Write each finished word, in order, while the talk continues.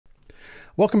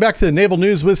Welcome back to the Naval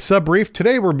News with Sub-Brief.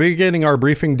 Today we're beginning our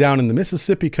briefing down in the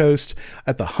Mississippi coast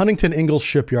at the Huntington Ingalls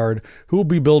Shipyard, who will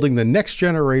be building the next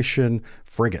generation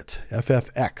frigate,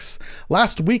 FFX.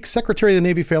 Last week, Secretary of the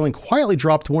Navy Failing quietly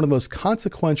dropped one of the most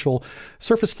consequential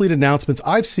surface fleet announcements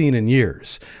I've seen in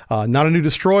years. Not a new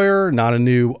destroyer, not a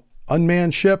new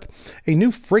unmanned ship, a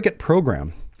new frigate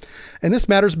program. And this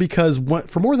matters because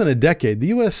for more than a decade, the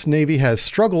U.S. Navy has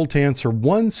struggled to answer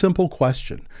one simple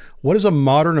question. What does a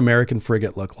modern American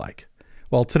frigate look like?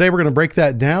 Well, today we're going to break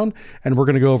that down, and we're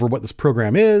going to go over what this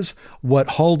program is, what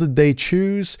hull did they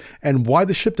choose, and why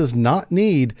the ship does not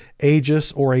need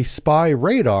Aegis or a spy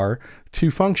radar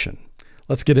to function.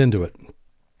 Let's get into it.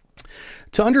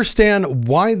 To understand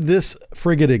why this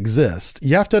frigate exists,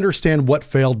 you have to understand what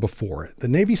failed before it. The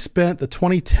Navy spent the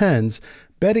 2010s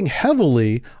betting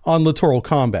heavily on littoral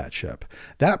combat ship.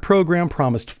 That program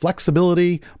promised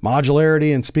flexibility,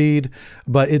 modularity, and speed,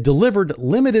 but it delivered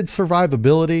limited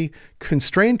survivability,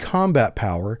 constrained combat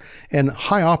power, and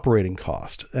high operating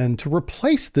cost. And to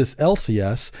replace this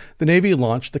LCS, the Navy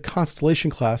launched the Constellation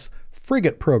class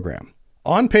frigate program.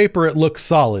 On paper, it looks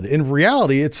solid. In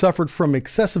reality, it suffered from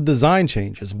excessive design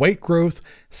changes, weight growth,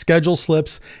 schedule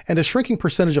slips, and a shrinking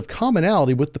percentage of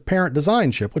commonality with the parent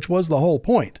design ship, which was the whole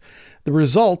point. The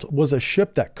result was a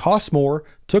ship that cost more,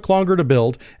 took longer to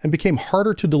build, and became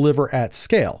harder to deliver at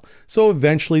scale. So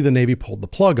eventually the Navy pulled the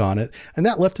plug on it, and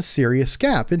that left a serious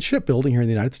gap in shipbuilding here in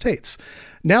the United States.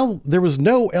 Now there was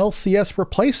no LCS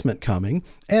replacement coming,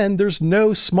 and there's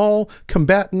no small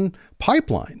combatant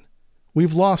pipeline.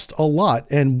 We've lost a lot,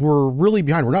 and we're really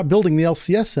behind. We're not building the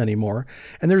LCS anymore,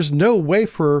 and there's no way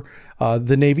for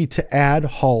the Navy to add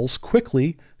hulls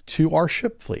quickly to our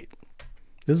ship fleet.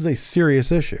 This is a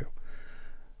serious issue.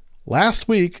 Last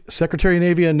week, Secretary of the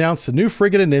Navy announced a new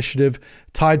frigate initiative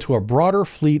tied to a broader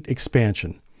fleet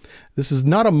expansion. This is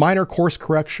not a minor course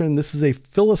correction. This is a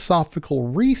philosophical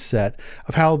reset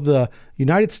of how the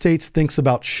United States thinks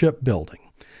about shipbuilding.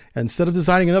 Instead of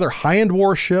designing another high-end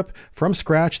warship from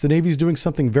scratch, the Navy's doing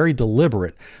something very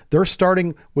deliberate. They're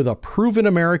starting with a proven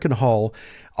American hull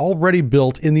already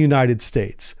built in the United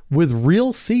States. With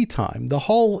real sea time, the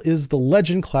hull is the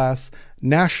Legend-class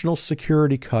national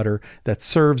security cutter that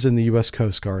serves in the U.S.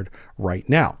 Coast Guard right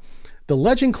now. The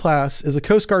Legend class is a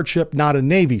Coast Guard ship, not a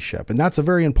Navy ship, and that's a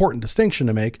very important distinction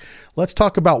to make. Let's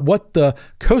talk about what the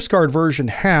Coast Guard version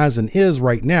has and is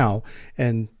right now,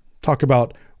 and talk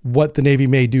about what the Navy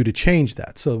may do to change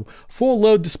that. So full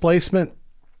load displacement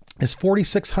is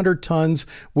 4,600 tons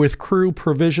with crew,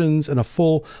 provisions, and a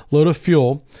full load of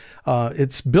fuel.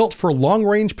 It's built for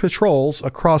long-range patrols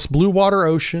across blue water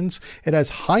oceans. It has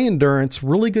high endurance,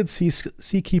 really good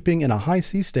seakeeping in a high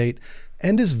sea state,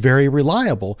 and is very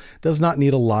reliable. Does not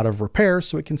need a lot of repairs,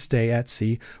 so it can stay at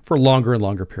sea for longer and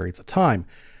longer periods of time.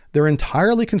 They're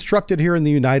entirely constructed here in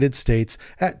the United States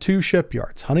at two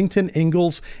shipyards, Huntington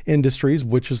Ingalls Industries,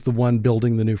 which is the one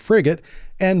building the new frigate,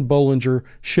 and Bollinger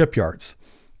Shipyards.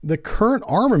 The current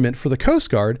armament for the Coast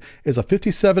Guard is a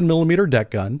 57mm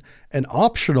deck gun, an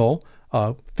optional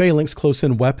phalanx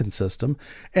close-in weapon system,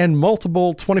 and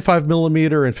multiple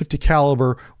 25mm and 50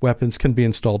 caliber weapons can be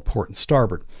installed port and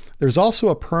starboard. There's also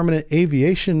a permanent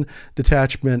aviation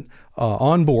detachment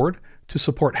on board to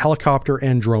support helicopter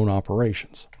and drone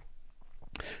operations.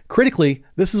 Critically,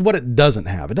 this is what it doesn't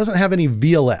have. It doesn't have any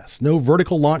VLS. No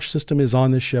vertical launch system is on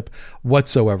this ship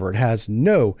whatsoever. It has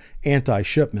no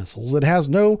anti-ship missiles. It has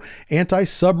no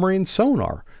anti-submarine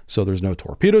sonar. So there's no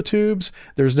torpedo tubes.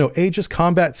 There's no Aegis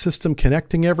combat system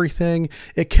connecting everything.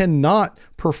 It cannot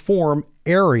perform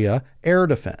area air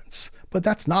defense. But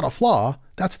that's not a flaw.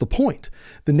 That's the point.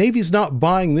 The Navy's not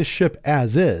buying this ship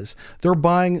as is. They're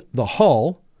buying the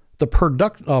hull, the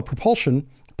propulsion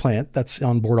plant that's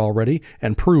on board already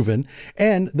and proven,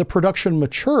 and the production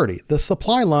maturity. The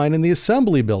supply line in the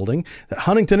assembly building that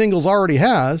Huntington Ingalls already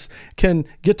has can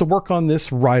get to work on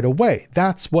this right away.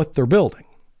 That's what they're building.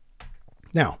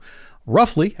 Now,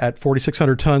 roughly at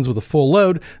 4,600 tons with a full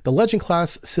load, the Legend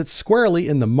class sits squarely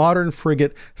in the modern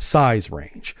frigate size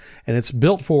range, and it's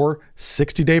built for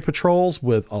 60-day patrols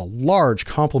with a large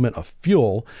complement of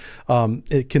fuel.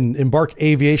 It can embark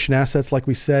aviation assets, like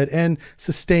we said, and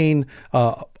sustain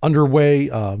underway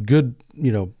good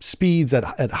speeds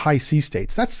at high sea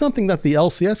states. That's something that the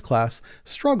LCS class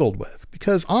struggled with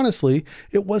because honestly,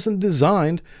 it wasn't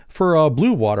designed for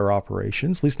blue water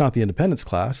operations, at least not the Independence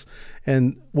class.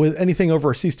 And with anything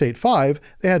over a sea state 5,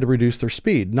 they had to reduce their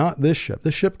speed, not this ship.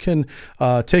 This ship can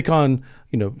take on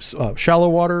shallow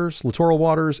waters, littoral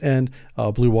waters, and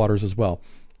blue waters as well.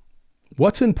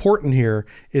 what's important here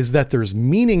is that there's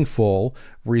meaningful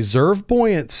reserve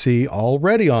buoyancy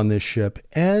already on this ship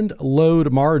and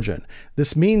load margin.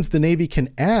 This means the Navy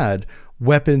can add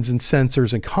weapons and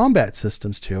sensors and combat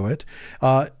systems to it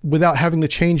without having to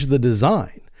change the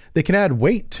design. They can add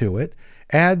weight to it,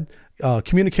 add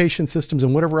communication systems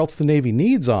and whatever else the Navy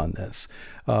needs on this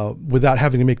without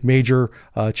having to make major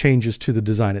changes to the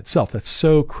design itself. That's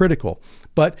so critical.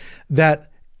 But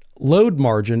that load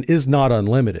margin is not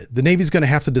unlimited. The Navy's going to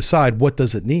have to decide what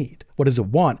does it need, what does it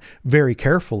want very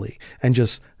carefully, and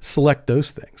just select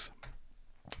those things.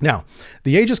 Now,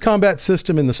 the Aegis Combat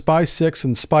System and the Spy 6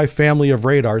 and Spy family of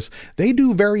radars, they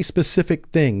do very specific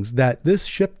things that this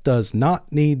ship does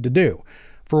not need to do.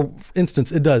 For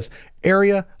instance, it does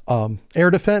area air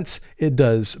defense. It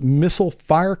does missile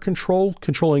fire control,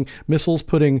 controlling missiles,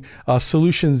 putting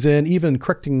solutions in, even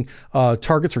correcting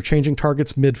targets or changing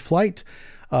targets mid-flight.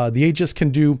 The Aegis can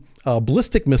do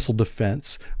ballistic missile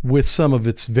defense with some of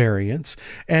its variants,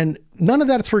 and none of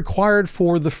that is required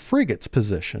for the frigate's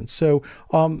position. So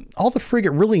all the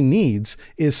frigate really needs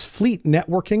is fleet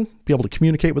networking, be able to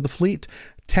communicate with the fleet,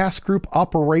 task group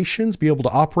operations, be able to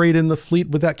operate in the fleet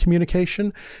with that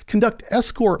communication, conduct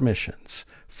escort missions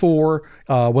for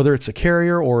whether it's a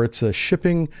carrier or it's a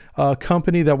shipping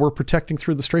company that we're protecting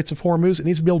through the Straits of Hormuz. It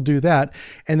needs to be able to do that.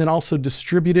 And then also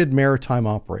distributed maritime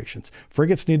operations.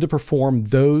 Frigates need to perform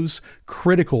those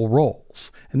critical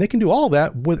roles. And they can do all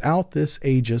that without this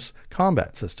Aegis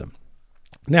combat system.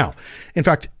 Now, in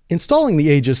fact, installing the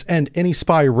Aegis and any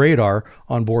spy radar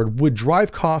on board would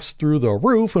drive costs through the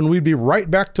roof, and we'd be right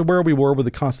back to where we were with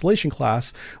the Constellation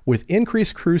class with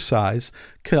increased crew size,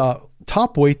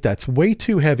 top weight that's way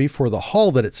too heavy for the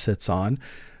hull that it sits on.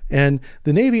 And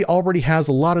the Navy already has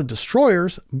a lot of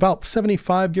destroyers, about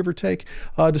 75, give or take,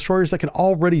 destroyers that can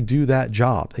already do that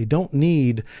job. They don't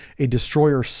need a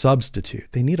destroyer substitute.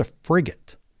 They need a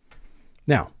frigate.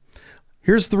 Now,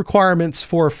 here's the requirements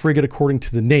for a frigate according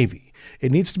to the Navy.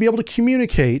 It needs to be able to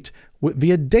communicate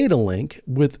via data link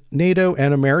with NATO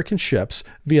and American ships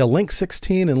via Link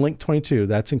 16 and Link 22.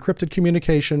 That's encrypted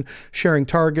communication, sharing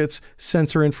targets,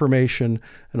 sensor information,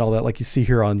 and all that like you see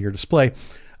here on your display.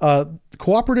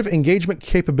 Cooperative engagement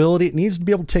capability, it needs to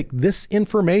be able to take this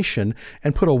information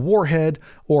and put a warhead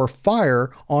or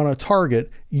fire on a target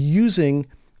using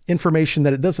information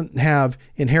that it doesn't have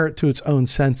inherent to its own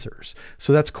sensors.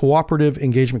 So that's cooperative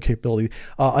engagement capability.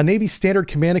 A Navy standard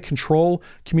command and control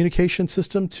communication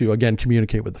system to, again,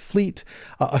 communicate with the fleet.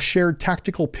 A shared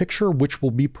tactical picture, which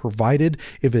will be provided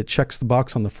if it checks the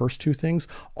box on the first two things.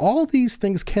 All these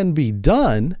things can be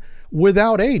done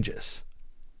without Aegis.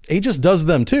 Aegis does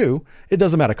them too. It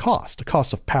does them at a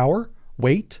cost of power,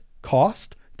 weight,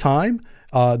 cost, time,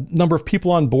 number of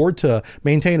people on board to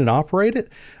maintain and operate it.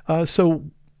 So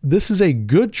this is a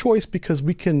good choice because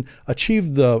we can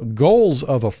achieve the goals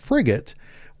of a frigate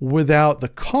without the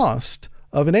cost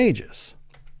of an Aegis.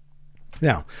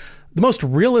 Now, the most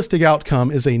realistic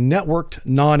outcome is a networked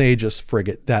non-Aegis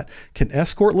frigate that can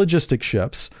escort logistic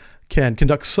ships, can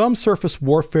conduct some surface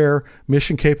warfare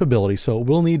mission capability, so it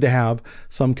will need to have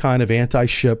some kind of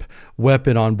anti-ship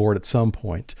weapon on board at some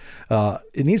point.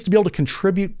 It needs to be able to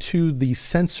contribute to the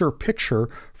sensor picture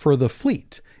for the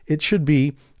fleet. It should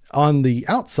be on the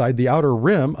outside, the outer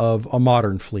rim of a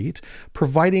modern fleet,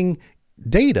 providing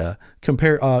data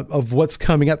of what's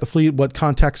coming at the fleet, what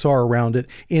contacts are around it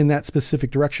in that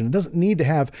specific direction. It doesn't need to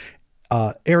have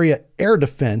area air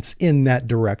defense in that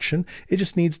direction. It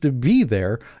just needs to be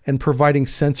there and providing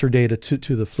sensor data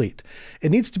to the fleet.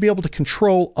 It needs to be able to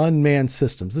control unmanned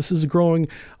systems. This is growing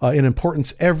in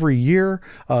importance every year.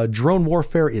 Drone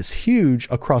warfare is huge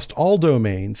across all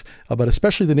domains, but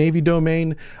especially the Navy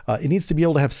domain. It needs to be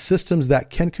able to have systems that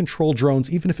can control drones,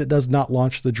 even if it does not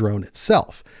launch the drone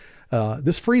itself.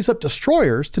 This frees up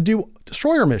destroyers to do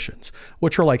destroyer missions,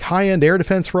 which are like high-end air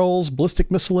defense roles, ballistic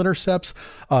missile intercepts,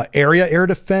 area air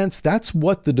defense. That's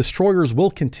what the destroyers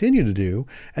will continue to do,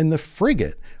 and the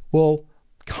frigate will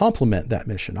complement that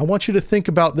mission. I want you to think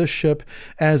about this ship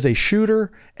as a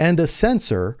shooter and a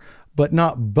sensor, but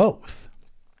not both.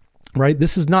 Right?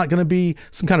 This is not going to be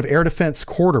some kind of air defense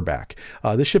quarterback.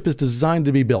 This ship is designed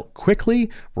to be built quickly,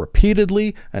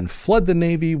 repeatedly, and flood the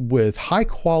Navy with high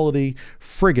quality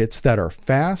frigates that are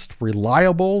fast,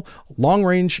 reliable, long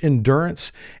range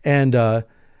endurance. And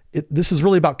this is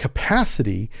really about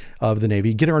capacity of the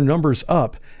Navy, getting our numbers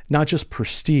up, not just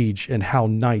prestige and how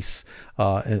nice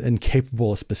and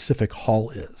capable a specific hull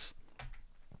is.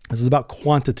 This is about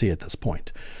quantity at this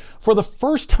point. For the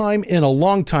first time in a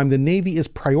long time, the Navy is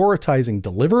prioritizing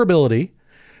deliverability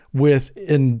with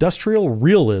industrial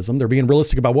realism. They're being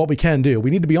realistic about what we can do.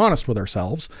 We need to be honest with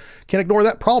ourselves. Can't ignore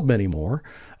that problem anymore.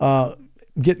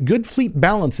 Get good fleet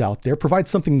balance out there, provide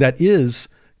something that is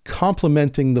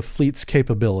complementing the fleet's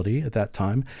capability at that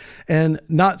time, and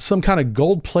not some kind of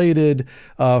gold-plated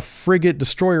frigate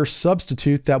destroyer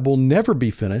substitute that will never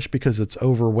be finished because it's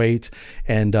overweight.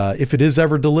 And if it is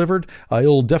ever delivered,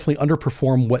 it'll definitely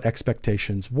underperform what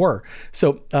expectations were.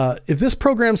 So if this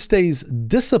program stays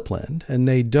disciplined and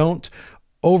they don't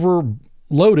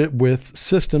overload it with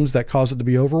systems that cause it to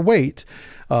be overweight,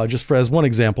 as one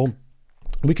example,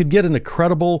 we could get an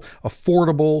incredible,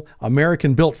 affordable,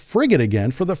 American-built frigate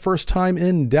again for the first time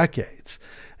in decades.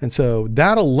 And so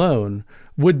that alone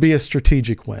would be a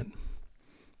strategic win.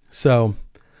 So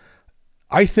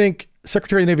I think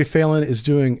Secretary of the Navy Phelan is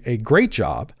doing a great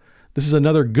job. This is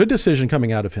another good decision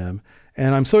coming out of him.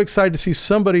 And I'm so excited to see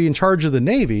somebody in charge of the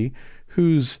Navy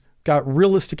who's got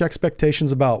realistic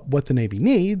expectations about what the Navy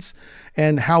needs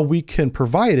and how we can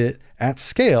provide it at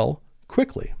scale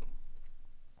quickly.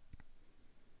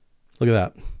 Look at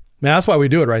that. Man, that's why we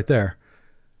do it right there.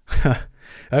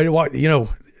 You know,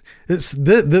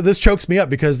 this chokes me up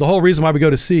because the whole reason why we go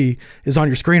to sea is on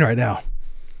your screen right now.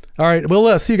 All right,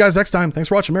 we'll see you guys next time. Thanks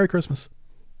for watching. Merry Christmas.